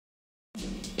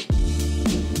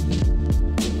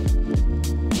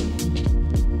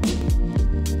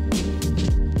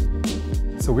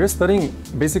So we're studying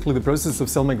basically the process of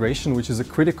cell migration, which is a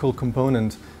critical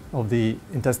component of the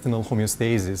intestinal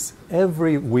homeostasis.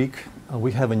 Every week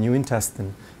we have a new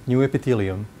intestine, new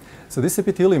epithelium. So this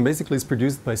epithelium basically is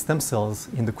produced by stem cells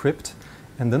in the crypt,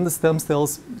 and then the stem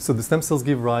cells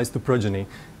give rise to progeny,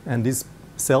 and these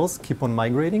cells keep on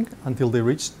migrating until they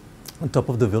reach on top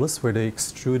of the villus where they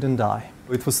extrude and die.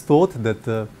 It was thought that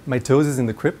the mitosis in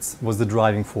the crypts was the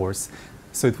driving force.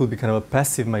 So it would be kind of a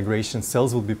passive migration.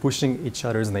 Cells would be pushing each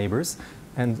other's neighbors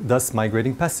and thus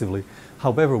migrating passively.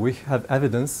 However, we have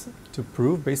evidence to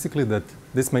prove basically that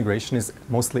this migration is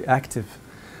mostly active.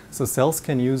 So cells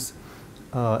can use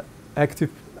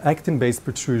actin-based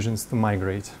protrusions to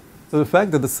migrate. So the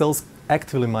fact that the cells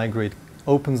actively migrate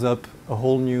opens up a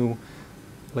whole new,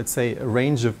 let's say, a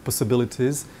range of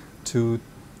possibilities to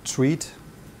treat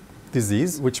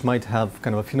disease, which might have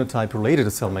kind of a phenotype related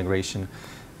to cell migration,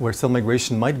 where cell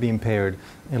migration might be impaired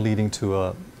and leading to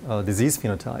a disease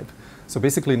phenotype. So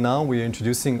basically now we are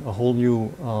introducing a whole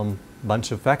new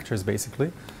bunch of factors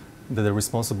basically that are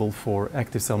responsible for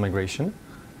active cell migration.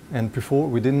 And before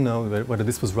we didn't know whether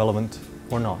this was relevant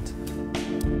or not.